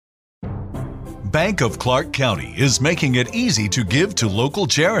Bank of Clark County is making it easy to give to local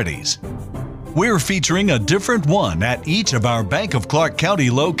charities. We're featuring a different one at each of our Bank of Clark County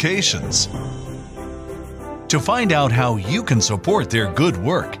locations. To find out how you can support their good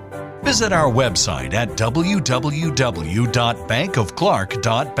work, visit our website at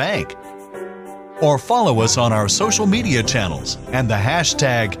www.bankofclark.bank or follow us on our social media channels and the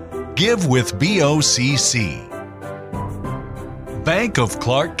hashtag GiveWithBOCC. Bank of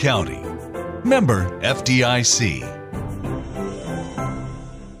Clark County. Member FDIC.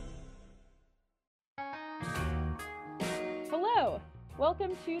 Hello,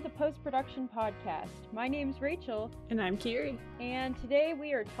 welcome to the Post-Production Podcast. My name's Rachel. And I'm Kiri. And today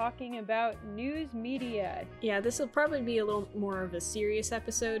we are talking about news media. Yeah, this will probably be a little more of a serious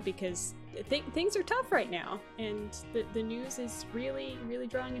episode because things are tough right now. And the news is really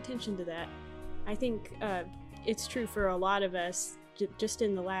drawing attention to that. I think it's true for a lot of us. Just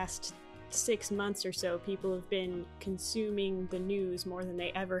in the last 6 months or so, people have been consuming the news more than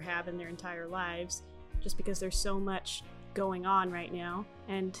they ever have in their entire lives, just because there's so much going on right now.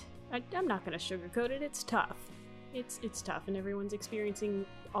 And I'm not going to sugarcoat it. It's tough. It's tough, and everyone's experiencing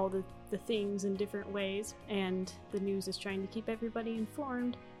all the things in different ways, and the news is trying to keep everybody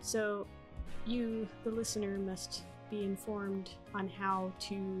informed. So you, the listener, must be informed on how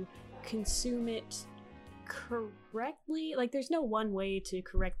to consume it correctly. Like, there's no one way to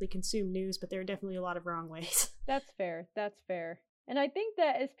correctly consume news, but there are definitely a lot of wrong ways. That's fair. And I think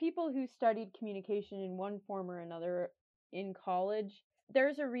that as people who studied communication in one form or another in college,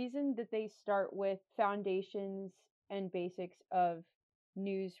 there's a reason that they start with foundations and basics of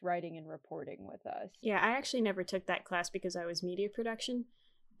news writing and reporting with us. Yeah, I actually never took that class because I was media production,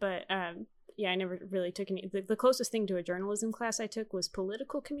 but yeah, I never really took any. The closest thing to a journalism class I took was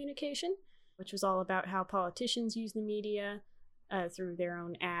political communication, which was all about how politicians use the media through their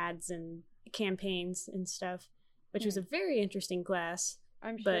own ads and campaigns and stuff, which was a very interesting class.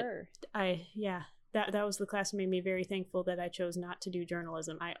 I'm sure. That was the class that made me very thankful that I chose not to do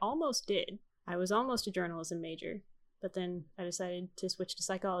journalism. I almost did. I was almost a journalism major, but then I decided to switch to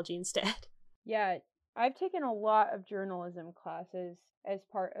psychology instead. Yeah, I've taken a lot of journalism classes as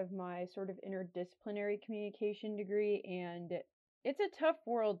part of my sort of interdisciplinary communication degree, and it's a tough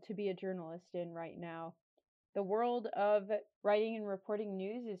world to be a journalist in right now. The world of writing and reporting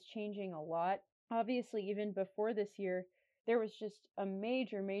news is changing a lot. Obviously, even before this year, there was just a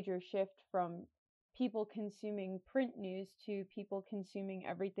major shift from people consuming print news to people consuming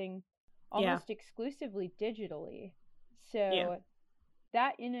everything almost exclusively digitally. So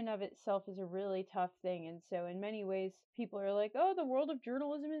that in and of itself is a really tough thing. And so in many ways, people are like, oh, the world of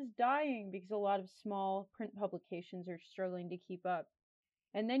journalism is dying because a lot of small print publications are struggling to keep up.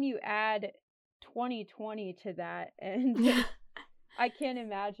 And then you add 2020 to that, and I can't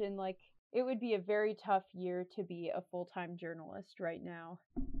imagine, like, it would be a very tough year to be a full-time journalist right now.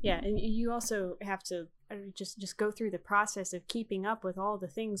 Yeah, and you also have to just go through the process of keeping up with all the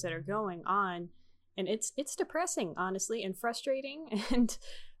things that are going on. And it's depressing, honestly, and frustrating. And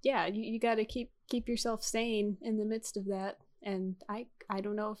yeah, you got to keep yourself sane in the midst of that. And I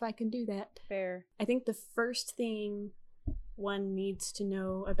don't know if I can do that. Fair. I think the first thing one needs to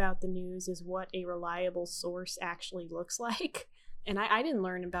know about the news is what a reliable source actually looks like. And I didn't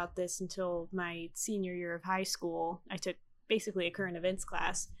learn about this until my senior year of high school. I took basically a current events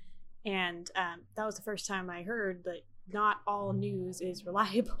class. And that was the first time I heard that not all news is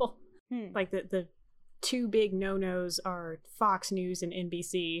reliable. Like the two big no-nos are Fox News and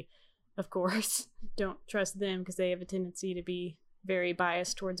NBC, of course. Don't trust them because they have a tendency to be very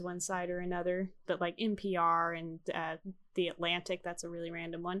biased towards one side or another. But like NPR and The Atlantic, that's a really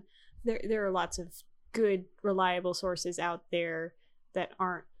random one. There are lots of good, reliable sources out there that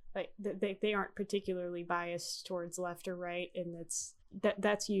aren't like they aren't particularly biased towards left or right, and those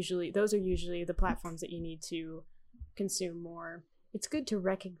are usually the platforms that you need to consume more. It's good to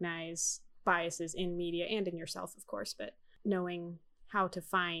recognize biases in media and in yourself, of course, but knowing how to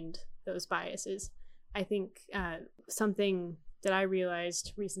find those biases. I think something that I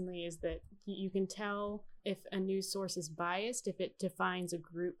realized recently is that you can tell if a news source is biased if it defines a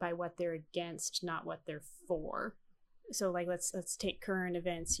group by what they're against, not what they're for. So like let's take current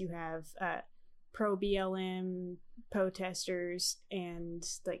events. You have pro-BLM protesters and,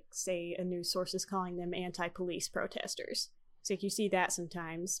 like, say a news source is calling them anti-police protesters. So you see that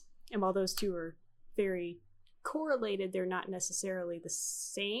sometimes. And while those two are very correlated, they're not necessarily the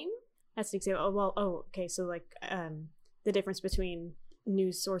same. That's an example. So like the difference between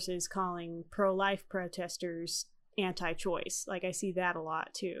news sources calling pro-life protesters anti-choice. Like, I see that a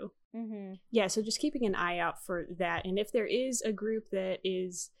lot too. Mm-hmm. Yeah, so just keeping an eye out for that. And if there is a group that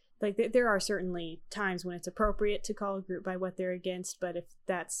like there are certainly times when it's appropriate to call a group by what they're against, but if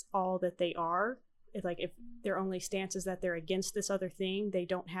that's all that they are, if their only stance is that they're against this other thing, they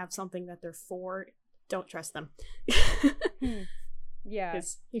don't have something that they're for, don't trust them. Yeah.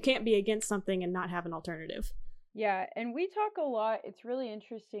 Because you can't be against something and not have an alternative. Yeah, and we talk a lot. It's really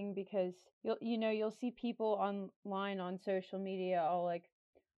interesting because you'll see people online on social media all like,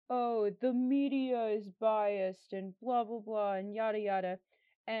 "Oh, the media is biased and blah blah blah and yada yada."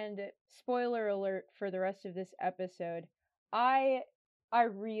 And spoiler alert for the rest of this episode, I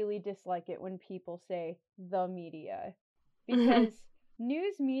really dislike it when people say the media, because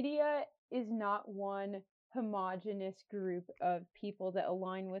news media is not one homogenous group of people that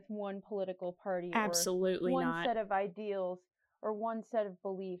align with one political party Absolutely or one not. set of ideals or one set of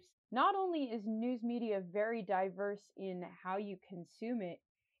beliefs. Not only is news media very diverse in how you consume it,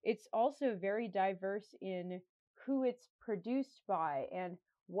 it's also very diverse in who it's produced by and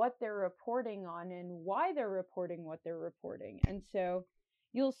what they're reporting on and why they're reporting what they're reporting. And so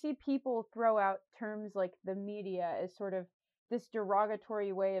you'll see people throw out terms like the media as sort of this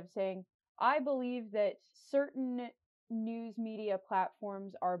derogatory way of saying, I believe that certain news media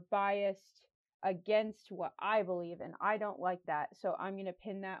platforms are biased against what I believe, and I don't like that, so I'm going to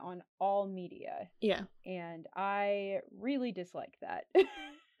pin that on all media. Yeah. And I really dislike that.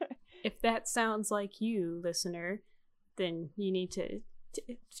 If that sounds like you, listener, then you need to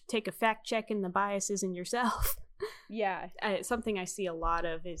take a fact check in the biases in yourself. Yeah. Something I see a lot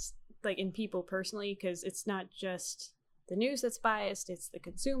of is like in people personally, because it's not just the news that's biased, it's the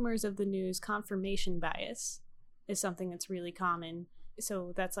consumers of the news. Confirmation bias is something that's really common.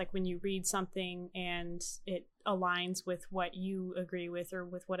 So that's like when you read something and it aligns with what you agree with or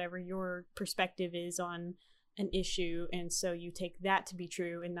with whatever your perspective is on an issue, and so you take that to be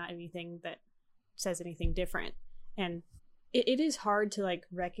true and not anything that says anything different. And it is hard to like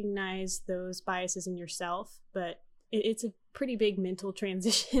recognize those biases in yourself, but it's a pretty big mental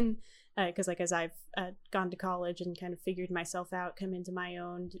transition because like as I've gone to college and kind of figured myself out, come into my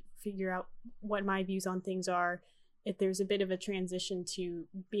own, figure out what my views on things are, there's a bit of a transition to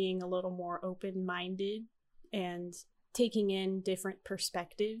being a little more open-minded and taking in different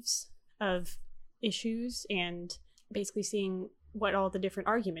perspectives of issues and basically seeing what all the different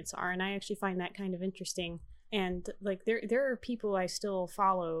arguments are. And I actually find that kind of interesting. And like there are people I still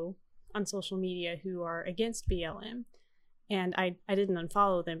follow on social media who are against BLM, and I didn't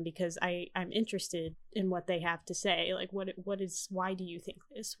unfollow them because I'm interested in what they have to say. Like why do you think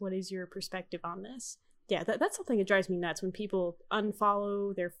this? What is your perspective on this? Yeah, that's something that drives me nuts when people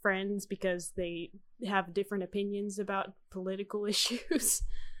unfollow their friends because they have different opinions about political issues.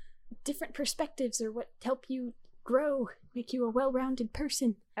 Different perspectives are what help you grow, make you a well-rounded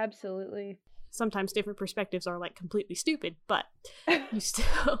person. Absolutely. Sometimes different perspectives are like completely stupid, but you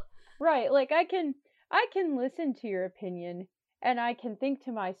still right. Like I can listen to your opinion and I can think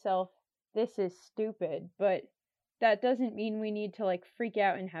to myself, this is stupid, but that doesn't mean we need to like freak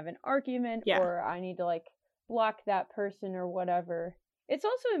out and have an argument or I need to like block that person or whatever. It's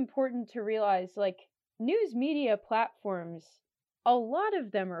also important to realize like news media platforms, a lot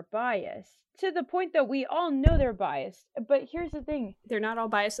of them are biased to the point that we all know they're biased. But here's the thing. They're not all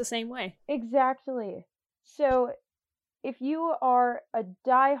biased the same way. Exactly. So if you are a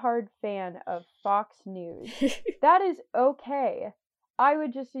diehard fan of Fox News, that is okay. I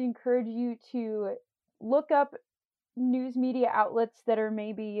would just encourage you to look up news media outlets that are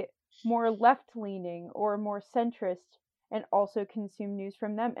maybe more left-leaning or more centrist and also consume news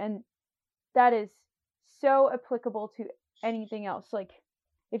from them. And that is so applicable to anything else. Like,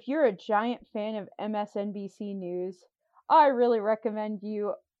 if you're a giant fan of MSNBC News, I really recommend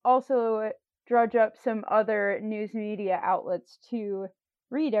you also drudge up some other news media outlets to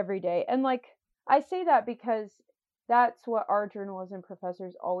read every day. And like, I say that because that's what our journalism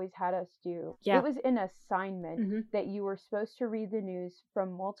professors always had us do. Yeah. It was an assignment that you were supposed to read the news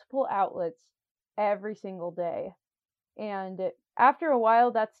from multiple outlets every single day. And after a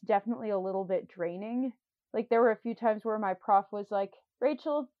while, that's definitely a little bit draining. Like, there were a few times where my prof was like,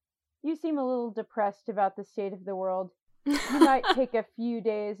 Rachel, you seem a little depressed about the state of the world. You might take a few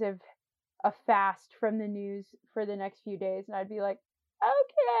days of a fast from the news for the next few days. And I'd be like,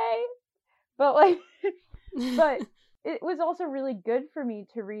 okay. But like, but it was also really good for me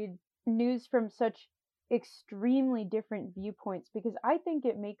to read news from such extremely different viewpoints, because I think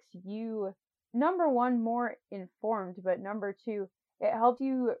it makes you, number one, more informed, but number two, it helps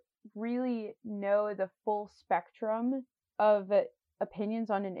you really know the full spectrum of opinions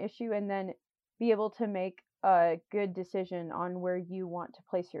on an issue and then be able to make a good decision on where you want to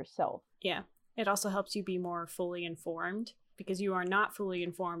place yourself. Yeah. It also helps you be more fully informed because you are not fully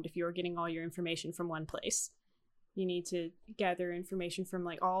informed if you're getting all your information from one place. You need to gather information from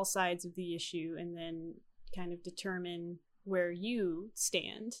like all sides of the issue and then kind of determine where you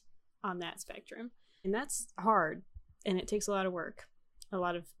stand on that spectrum. And that's hard, and it takes a lot of work, a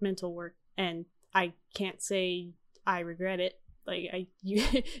lot of mental work, and I can't say I regret it. Like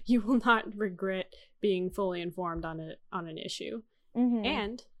you will not regret being fully informed on an issue. Mm-hmm.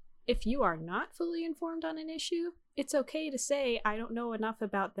 And if you are not fully informed on an issue, it's okay to say I don't know enough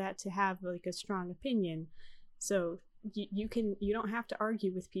about that to have like a strong opinion. So you don't have to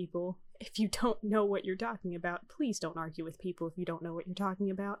argue with people if you don't know what you're talking about. Please don't argue with people if you don't know what you're talking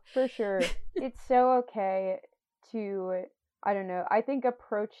about. For sure. It's so okay to, I don't know, I think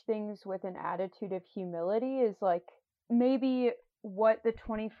approach things with an attitude of humility is like maybe what the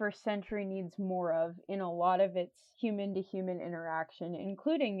 21st century needs more of in a lot of its human-to-human interaction,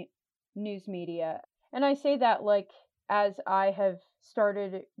 including news media. And I say that like as I have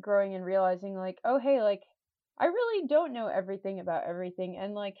started growing and realizing like, oh hey, like I really don't know everything about everything,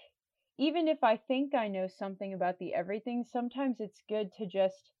 and like even if I think I know something about the everything, sometimes it's good to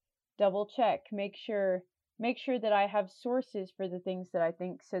just double check, make sure that I have sources for the things that I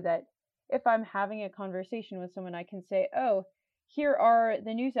think, so that if I'm having a conversation with someone, I can say, oh, here are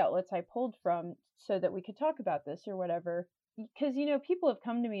the news outlets I pulled from so that we could talk about this or whatever. Because, you know, people have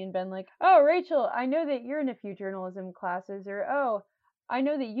come to me and been like, oh, Rachel, I know that you're in a few journalism classes, or, oh, I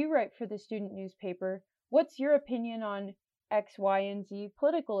know that you write for the student newspaper. What's your opinion on X, Y, and Z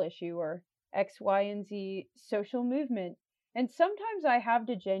political issue, or X, Y, and Z social movement? And sometimes I have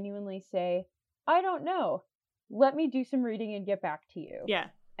to genuinely say, I don't know. Let me do some reading and get back to you. Yeah.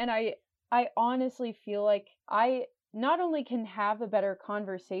 And I honestly feel like I not only can have a better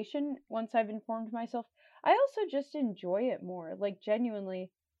conversation once I've informed myself, I also just enjoy it more. Like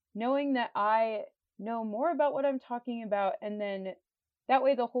genuinely knowing that I know more about what I'm talking about, and then that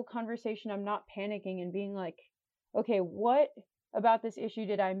way the whole conversation I'm not panicking and being like, okay, what about this issue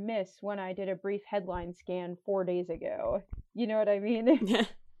did I miss when I did a brief headline scan 4 days ago? You know what I mean? Yeah.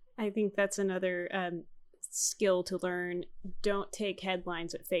 I think that's another skill to learn. Don't take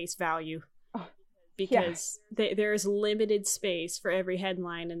headlines at face value, because there's limited space for every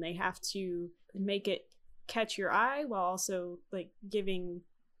headline, and they have to make it catch your eye while also like giving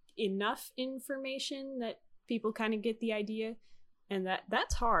enough information that people kind of get the idea. And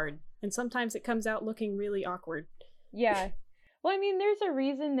that's hard, and sometimes it comes out looking really awkward. Yeah. Well, I mean, there's a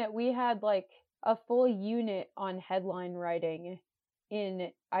reason that we had like a full unit on headline writing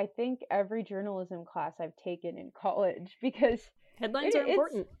in, I think, every journalism class I've taken in college, because headlines are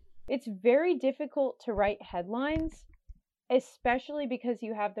important. It's very difficult to write headlines, especially because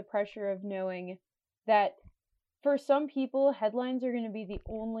you have the pressure of knowing that for some people, headlines are going to be the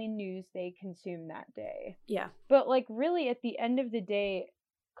only news they consume that day. Yeah. But like really at the end of the day,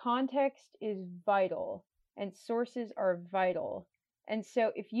 context is vital and sources are vital. And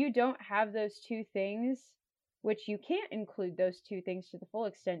so if you don't have those two things, which you can't include those two things to the full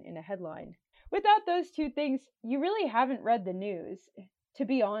extent in a headline, without those two things, you really haven't read the news, to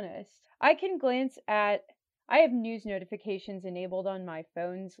be honest. I can glance at, I have news notifications enabled on my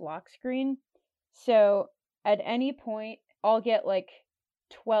phone's lock screen. So at any point, I'll get like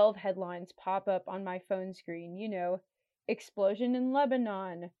 12 headlines pop up on my phone screen. You know, explosion in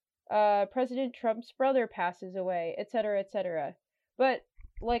Lebanon, President Trump's brother passes away, etc., etc. But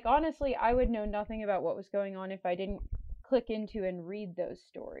like honestly, I would know nothing about what was going on if I didn't click into and read those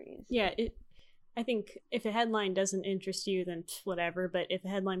stories. Yeah, I think if a headline doesn't interest you, then whatever. But if a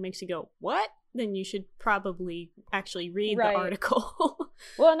headline makes you go, what? Then you should probably actually read the article.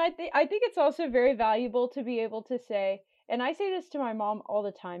 Well, and I think it's also very valuable to be able to say, and I say this to my mom all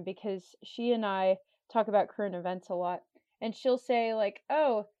the time because she and I talk about current events a lot, and she'll say like,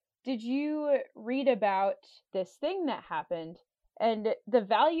 oh, did you read about this thing that happened? And the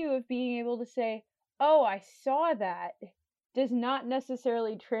value of being able to say, oh, I saw that, does not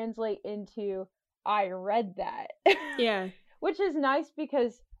necessarily translate into I read that. Yeah. Which is nice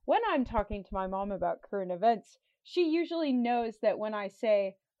because when I'm talking to my mom about current events, she usually knows that when I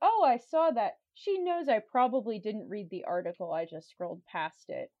say, oh, I saw that, she knows I probably didn't read the article, I just scrolled past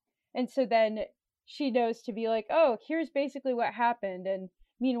it. And so then she knows to be like, oh, here's basically what happened. And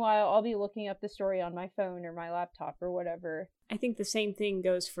meanwhile, I'll be looking up the story on my phone or my laptop or whatever. I think the same thing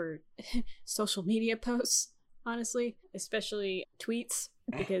goes for social media posts, honestly, especially tweets,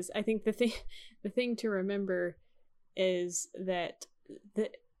 because I think the thing to remember is that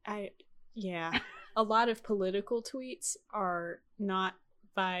a lot of political tweets are not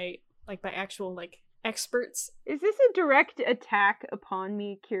by actual experts. Is this a direct attack upon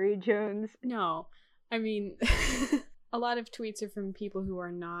me, Carrie Jones? No. I mean A lot of tweets are from people who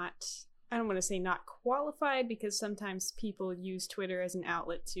are not, I don't want to say not qualified, because sometimes people use Twitter as an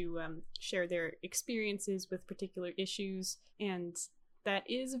outlet to share their experiences with particular issues, and that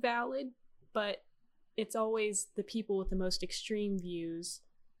is valid, but it's always the people with the most extreme views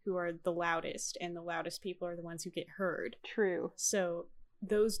who are the loudest, and the loudest people are the ones who get heard. True. So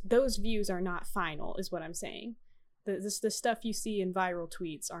those views are not final, is what I'm saying. The stuff you see in viral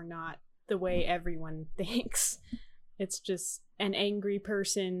tweets are not the way everyone thinks. It's just an angry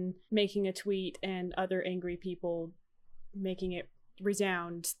person making a tweet and other angry people making it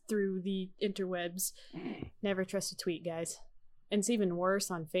resound through the interwebs. Never trust a tweet, guys. And it's even worse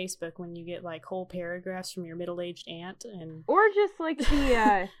on Facebook when you get like whole paragraphs from your middle-aged aunt, and or just like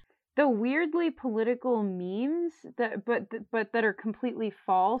the weirdly political memes that that are completely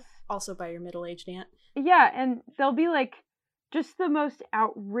false. Also by your middle-aged aunt. Yeah, and they'll be like just the most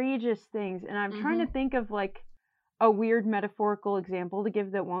outrageous things, and I'm trying to think of like a weird metaphorical example to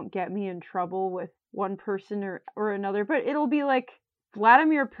give that won't get me in trouble with one person or another, but it'll be like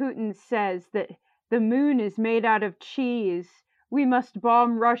Vladimir Putin says that the moon is made out of cheese. We must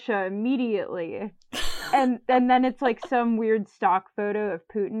bomb Russia immediately. and then it's like some weird stock photo of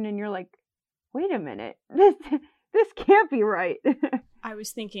Putin, and you're like, wait a minute, this can't be right. I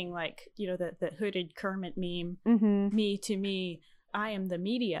was thinking like, you know, the hooded Kermit meme, me to me, I am the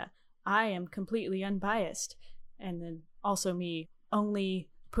media. I am completely unbiased. And then also me, only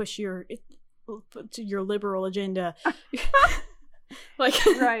push your liberal agenda. Like,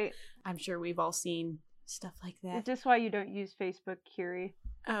 right. I'm sure we've all seen stuff like that. Is this why you don't use Facebook, Curie?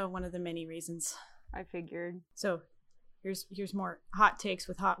 One of the many reasons. I figured. So here's more hot takes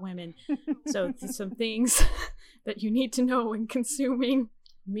with hot women. So some things that you need to know when consuming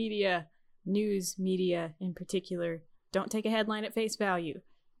media, news media in particular. Don't take a headline at face value.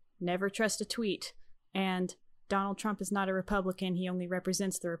 Never trust a tweet. And Donald Trump is not a Republican. He only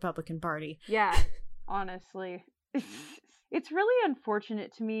represents the Republican Party. Yeah, honestly. It's really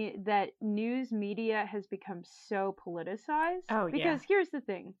unfortunate to me that news media has become so politicized. Oh, yeah. Because here's the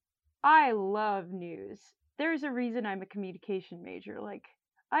thing. I love news. There's a reason I'm a communication major. Like,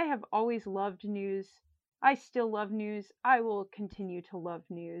 I have always loved news. I still love news. I will continue to love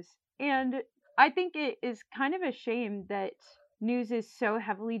news. And I think it is kind of a shame that news is so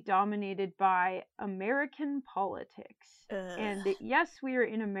heavily dominated by American politics. And yes, we are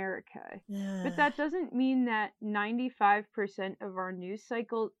in America, but that doesn't mean that 95% of our news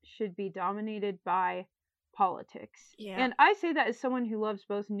cycle should be dominated by politics. Yeah. And I say that as someone who loves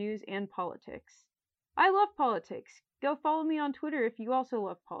both news and politics. I love politics. Go follow me on Twitter if you also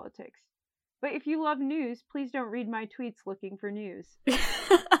love politics. But if you love news, please don't read my tweets looking for news.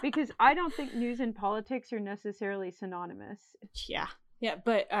 Because I don't think news and politics are necessarily synonymous. Yeah. Yeah,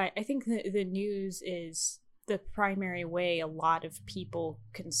 but I think the news is the primary way a lot of people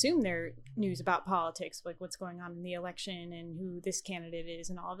consume their news about politics, like what's going on in the election and who this candidate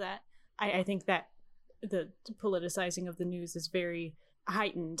is and all of that. I think that the politicizing of the news is very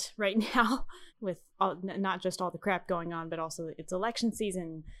heightened right now with not just all the crap going on, but also it's election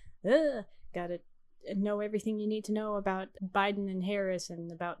season. Gotta know everything you need to know about Biden and Harris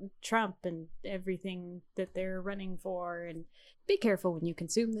and about Trump and everything that they're running for, and be careful when you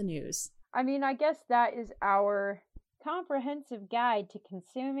consume the news. I mean, I guess that is our comprehensive guide to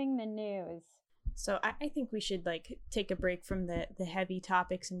consuming the news. So I think we should like take a break from the heavy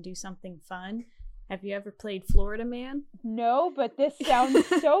topics and do something fun. Have you ever played Florida Man? No, but this sounds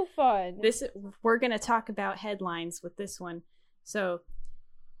so fun. We're gonna talk about headlines with this one. So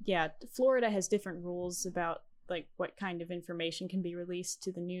yeah, Florida has different rules about like what kind of information can be released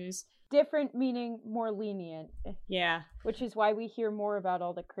to the news. Different meaning more lenient. Yeah. Which is why we hear more about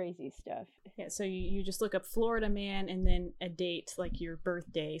all the crazy stuff. Yeah, so you just look up Florida Man and then a date, like your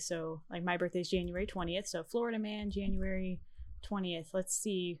birthday. So like my birthday is January 20th, so Florida Man, January 20th. Let's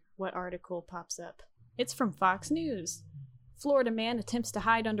see what article pops up. It's from Fox News. Florida man attempts to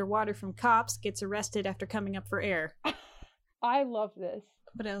hide underwater from cops, gets arrested after coming up for air. I love this.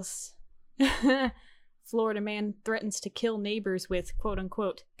 What else? Florida man threatens to kill neighbors with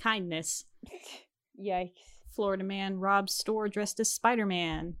quote-unquote kindness. Yikes. Florida man robs store dressed as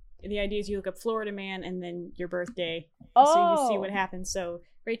Spider-Man. The idea is you look up Florida man and then your birthday. Oh. So you see what happens. So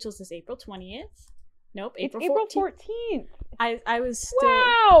Rachel's is April 20th. Nope, April 14th. April 14th. I was still...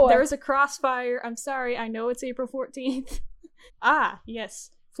 Wow! There was a crossfire. I'm sorry. I know it's April 14th. Ah,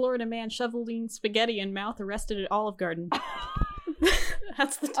 yes. Florida man shoveling spaghetti in mouth arrested at Olive Garden.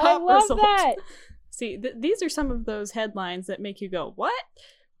 That's the top result. I love that. See, these are some of those headlines that make you go, what?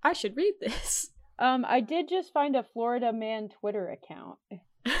 I should read this. I did just find a Florida man Twitter account.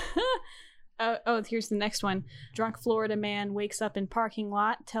 Oh, here's the next one. Drunk Florida man wakes up in parking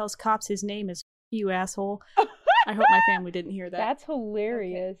lot, tells cops his name is you asshole. I hope my family didn't hear that. That's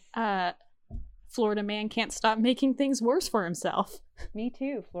hilarious. Okay. Florida man can't stop making things worse for himself. Me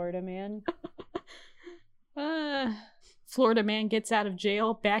too, Florida man. Florida man gets out of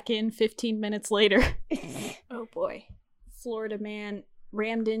jail, back in 15 minutes later. Oh boy. Florida man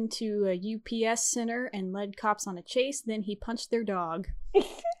rammed into a UPS center and led cops on a chase, then he punched their dog.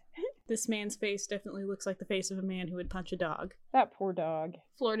 This man's face definitely looks like the face of a man who would punch a dog. That poor dog.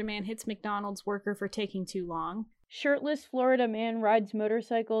 Florida man hits McDonald's worker for taking too long. Shirtless Florida man rides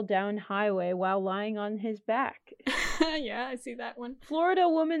motorcycle down highway while lying on his back. Yeah, I see that one. Florida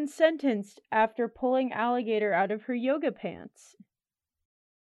woman sentenced after pulling alligator out of her yoga pants.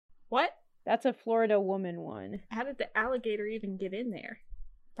 What? That's a Florida woman one. How did the alligator even get in there?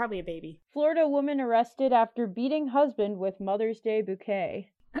 Probably a baby. Florida woman arrested after beating husband with Mother's Day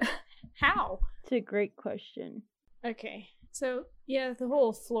bouquet. How? It's a great question. Okay, so yeah, the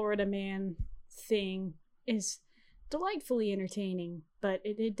whole Florida man thing is delightfully entertaining, but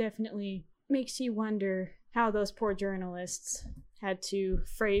it definitely makes you wonder how those poor journalists had to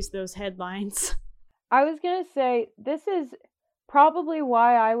phrase those headlines. I was gonna say, this is probably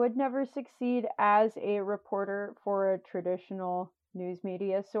why I would never succeed as a reporter for a traditional news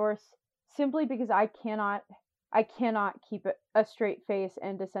media source, simply because I cannot keep a straight face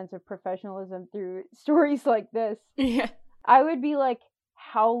and a sense of professionalism through stories like this. Yeah. I would be like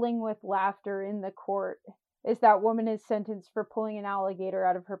howling with laughter in the court as that woman is sentenced for pulling an alligator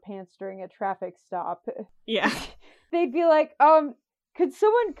out of her pants during a traffic stop. Yeah. They'd be like, could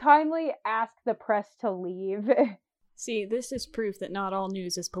someone kindly ask the press to leave? See, this is proof that not all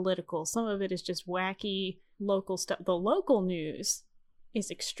news is political. Some of it is just wacky local stuff. The local news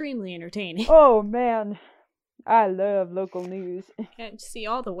is extremely entertaining. Oh man, I love local news. And see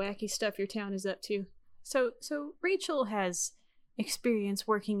all the wacky stuff your town is up to. So Rachel has experience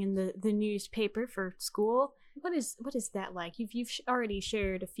working in the newspaper for school. What is that like? You've already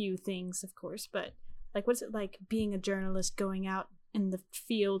shared a few things, of course, but like, what's it like being a journalist, going out in the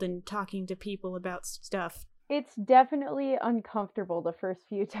field and talking to people about stuff? It's definitely uncomfortable the first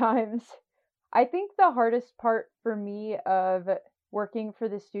few times. I think the hardest part for me of working for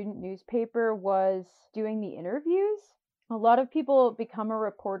the student newspaper was doing the interviews. A lot of people become a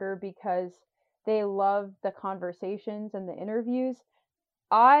reporter because they love the conversations and the interviews.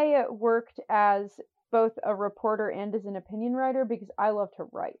 I worked as both a reporter and as an opinion writer because I love to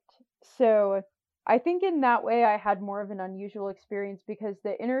write. So I think in that way I had more of an unusual experience because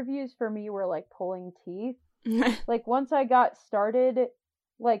the interviews for me were like pulling teeth. Like once I got started,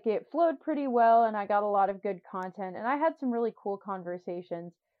 like it flowed pretty well and I got a lot of good content and I had some really cool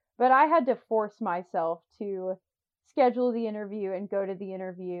conversations, but I had to force myself to schedule the interview and go to the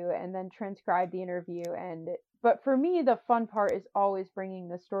interview and then transcribe the interview. But for me, the fun part is always bringing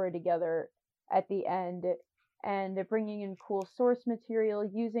the story together at the end and bringing in cool source material,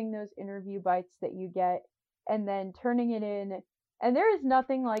 using those interview bites that you get and then turning it in. And there is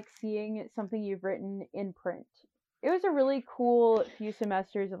nothing like seeing something you've written in print. It was a really cool few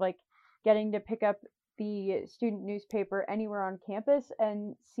semesters of like getting to pick up the student newspaper anywhere on campus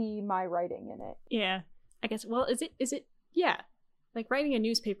and see my writing in it. Yeah. I guess, well, is it, yeah. Like writing a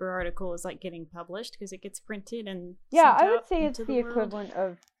newspaper article is like getting published because it gets printed and yeah, sent I would out say it's into the the world. equivalent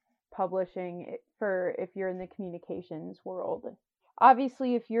of publishing for if you're in the communications world.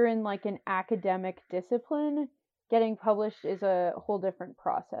 Obviously, if you're in like an academic discipline, getting published is a whole different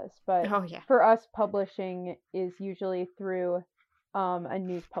process. But Oh, yeah. for us, publishing is usually through a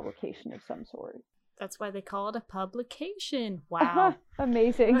news publication of some sort. That's why they call it a publication. Wow.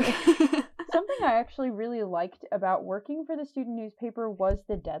 Amazing. Something I actually really liked about working for the student newspaper was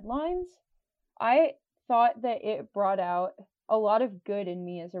the deadlines. I thought that it brought out a lot of good in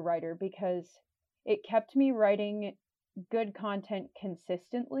me as a writer because it kept me writing good content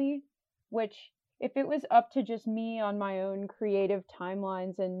consistently, which if it was up to just me on my own creative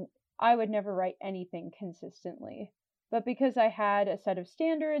timelines, and I would never write anything consistently. But because I had a set of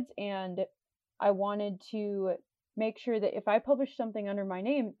standards and I wanted to make sure that if I published something under my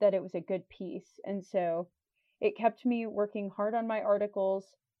name, that it was a good piece. And so it kept me working hard on my articles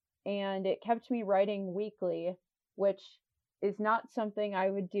and it kept me writing weekly, which is not something I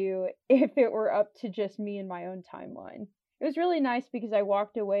would do if it were up to just me and my own timeline. It was really nice because I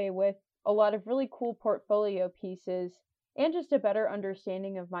walked away with a lot of really cool portfolio pieces and just a better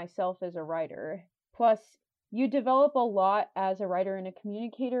understanding of myself as a writer. Plus, you develop a lot as a writer and a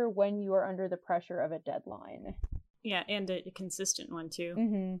communicator when you are under the pressure of a deadline. Yeah, and a consistent one too.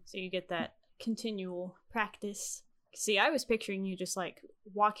 Mm-hmm. So you get that continual practice. See, I was picturing you just like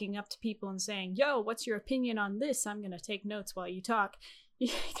walking up to people and saying, "Yo, what's your opinion on this? I'm gonna take notes while you talk,"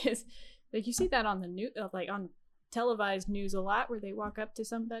 because like you see that on the news, like on televised news a lot, where they walk up to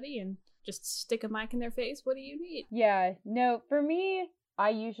somebody and just stick a mic in their face. What do you need? Yeah, no, for me, I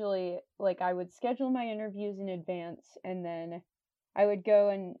usually, like, I would schedule my interviews in advance, and then I would go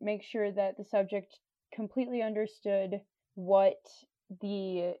and make sure that the subject completely understood what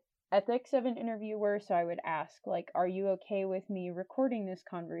the ethics of an interview were. So I would ask, like, are you okay with me recording this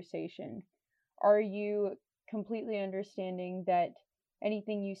conversation? Are you completely understanding that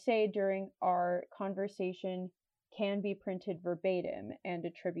anything you say during our conversation can be printed verbatim and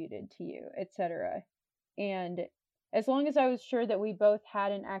attributed to you, etc.? And as long as I was sure that we both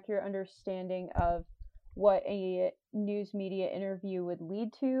had an accurate understanding of what a news media interview would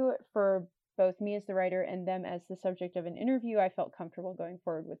lead to for both me as the writer and them as the subject of an interview, I felt comfortable going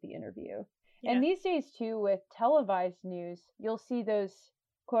forward with the interview. Yeah. And these days, too, with televised news, you'll see those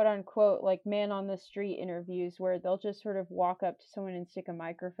quote unquote like man on the street interviews where they'll just sort of walk up to someone and stick a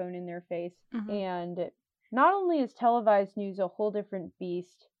microphone in their face. Mm-hmm. And not only is televised news a whole different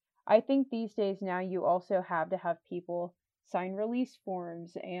beast, I think these days now you also have to have people sign release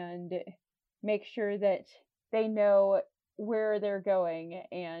forms and make sure that they know where they're going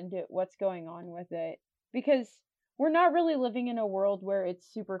and what's going on with it. Because we're not really living in a world where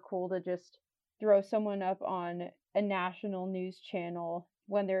it's super cool to just throw someone up on a national news channel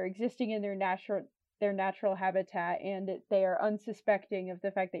when they're existing in their natural habitat and they are unsuspecting of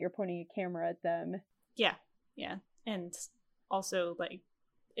the fact that you're pointing a camera at them. Yeah. And also, like,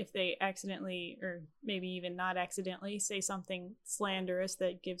 if they accidentally, or maybe even not accidentally, say something slanderous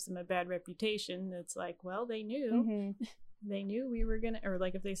that gives them a bad reputation, it's like, well, they knew. Mm-hmm. They knew we were gonna, or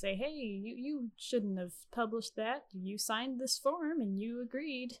like if they say, hey, you shouldn't have published that. You signed this form and you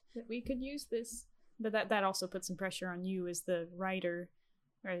agreed that we could use this. But that also puts some pressure on you as the writer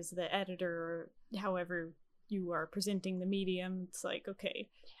or as the editor or however you are presenting the medium. It's like, okay,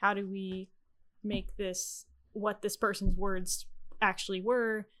 how do we make this what this person's words actually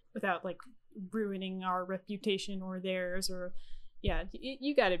were without like ruining our reputation or theirs? Or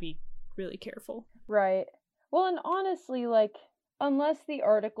you got to be really careful. Right. Well, and honestly, like, unless the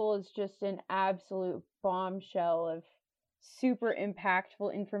article is just an absolute bombshell of super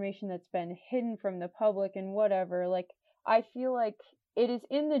impactful information that's been hidden from the public and whatever, like, I feel like it is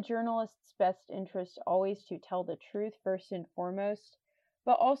in the journalist's best interest always to tell the truth first and foremost.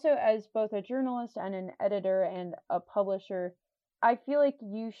 But also, as both a journalist and an editor and a publisher, I feel like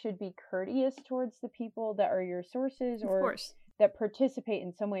you should be courteous towards the people that are your sources or that participate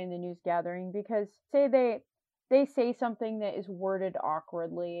in some way in the news gathering, because say they say something that is worded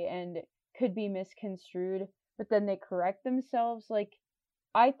awkwardly and could be misconstrued, but then they correct themselves. Like,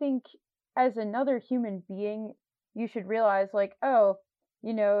 I think as another human being, you should realize, like, oh,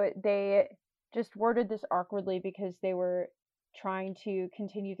 they just worded this awkwardly because they were trying to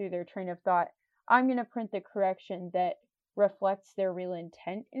continue through their train of thought. I'm going to print the correction that reflects their real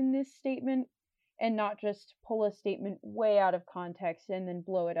intent in this statement and not just pull a statement way out of context and then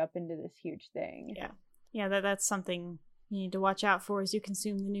blow it up into this huge thing. Yeah, that's something you need to watch out for as you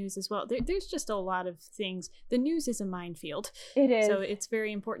consume the news as well. There's just a lot of things. The news is a minefield. It is. So it's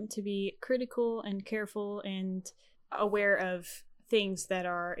very important to be critical and careful and aware of things that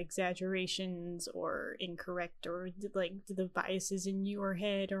are exaggerations or incorrect or like the biases in your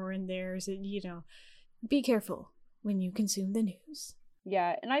head or in theirs. Be careful when you consume the news.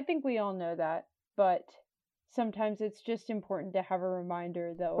 Yeah, and I think we all know that, but sometimes it's just important to have a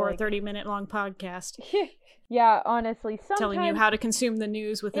reminder that, or a 30-minute long podcast. Yeah, honestly, sometimes telling you how to consume the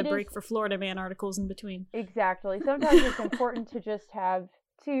news with a break for Florida Man articles in between. Exactly. Sometimes it's important to just have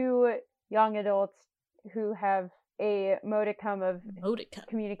two young adults who have a modicum of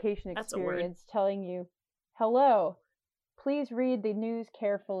communication experience telling you, hello, please read the news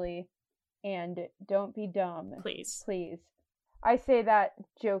carefully and don't be dumb. Please. I say that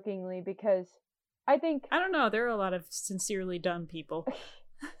jokingly because I don't know, there are a lot of sincerely dumb people.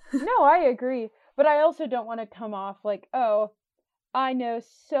 No, I agree. But I also don't want to come off like, oh, I know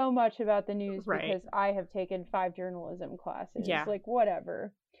so much about the news because I have taken 5 journalism classes. Yeah. Like,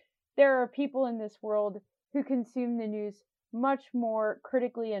 whatever. There are people in this world who consume the news much more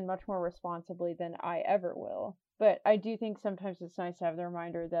critically and much more responsibly than I ever will. But I do think sometimes it's nice to have the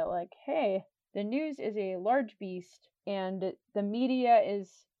reminder that, like, hey, the news is a large beast, and the media is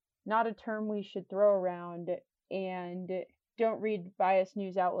not a term we should throw around, and don't read biased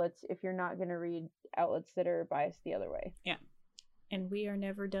news outlets if you're not going to read outlets that are biased the other way. Yeah. And we are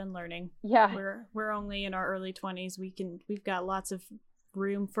never done learning. Yeah. We're only in our early 20s. We've got lots of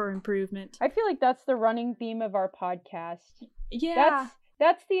room for improvement. I feel like that's the running theme of our podcast. Yeah.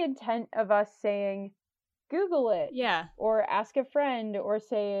 That's the intent of us saying, Google it. Yeah. Or ask a friend, or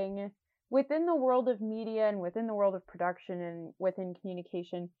saying, within the world of media and within the world of production and within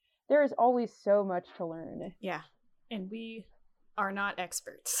communication, there is always so much to learn. Yeah. And we are not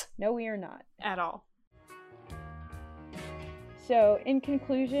experts. No, we are not. At all. So, in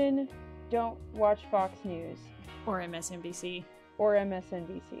conclusion, don't watch Fox News. Or MSNBC. Or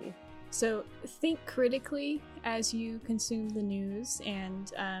MSNBC. So, think critically as you consume the news,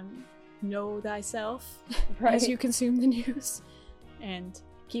 and know thyself as you consume the news. And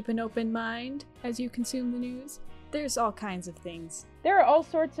keep an open mind as you consume the news. There's all kinds of things. There are all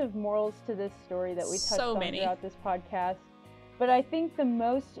sorts of morals to this story that we touched on throughout this podcast. But I think the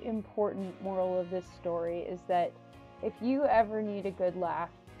most important moral of this story is that if you ever need a good laugh,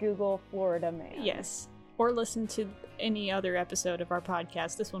 Google Florida Man. Yes. Or listen to any other episode of our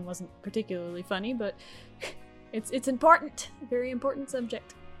podcast. This one wasn't particularly funny, but it's important. Very important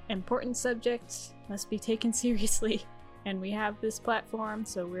subject. Important subjects must be taken seriously. And we have this platform,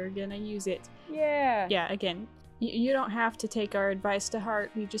 so we're gonna use it. Yeah. Yeah, again, you don't have to take our advice to heart.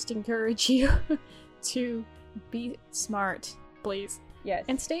 We just encourage you to be smart, please. Yes.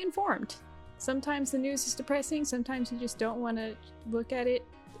 And stay informed. Sometimes the news is depressing, sometimes you just don't want to look at it,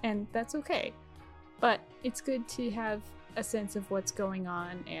 and that's okay. But it's good to have a sense of what's going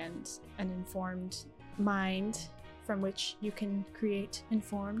on and an informed mind from which you can create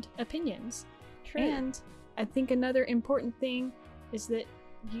informed opinions. True. And I think another important thing is that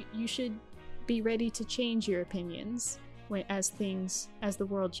you should be ready to change your opinions as the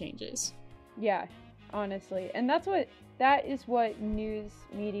world changes. Yeah, honestly. And that is what news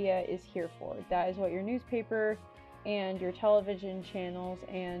media is here for. That is what your newspaper and your television channels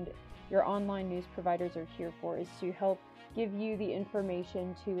and your online news providers are here for, is to help give you the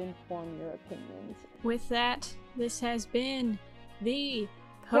information to inform your opinions. With that, this has been the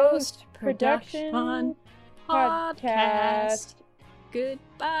Post-Production Podcast.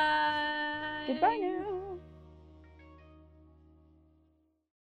 Goodbye. Goodbye now.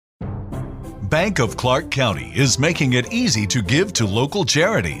 Bank of Clark County is making it easy to give to local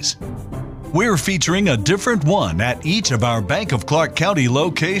charities. We're featuring a different one at each of our Bank of Clark County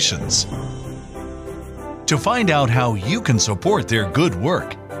locations. To find out how you can support their good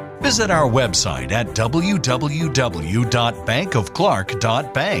work, visit our website at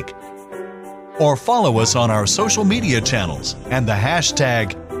www.bankofclark.bank or follow us on our social media channels and the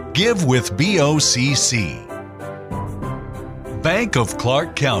hashtag GiveWithBOCC. Bank of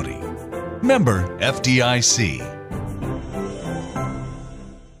Clark County. Member FDIC.